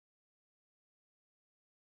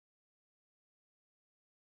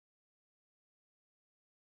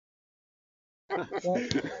Well,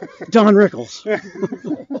 Don Rickles.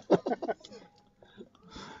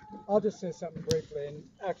 I'll just say something briefly, and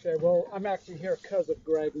actually, I'm actually here because of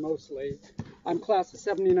Greg mostly. I'm class of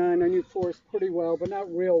 '79. I knew Forrest pretty well, but not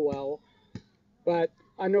real well. But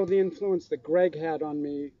I know the influence that Greg had on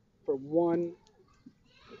me for 1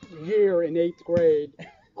 year in 8th grade.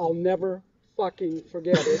 I'll never fucking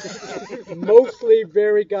forget it. Mostly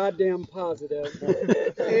very goddamn positive.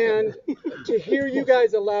 And to hear you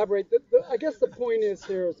guys elaborate, I guess the point is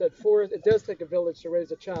here is that Forrest, it does take a village to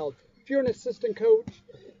raise a child. If you're an assistant coach,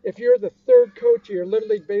 if you're the third coach of your Little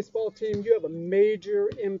League baseball team, you have a major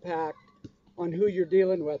impact on who you're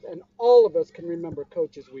dealing with. And all of us can remember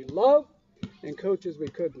coaches we love and coaches we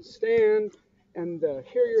couldn't stand. And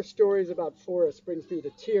hear your stories about Forrest brings me to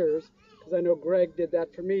tears, because I know Greg did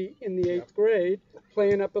that for me in the 8th grade,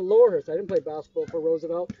 playing up at Lowerhurst. I didn't play basketball for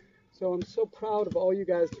Roosevelt. So I'm so proud of all you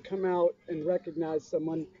guys to come out and recognize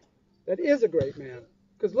someone that is a great man.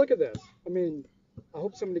 Because look at this. I mean, I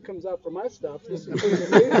hope somebody comes out for my stuff. This is pretty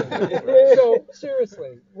amazing. So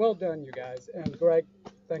seriously, well done, you guys. And Greg,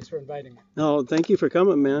 thanks for inviting me. Oh, thank you for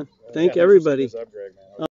coming, man. Thank everybody.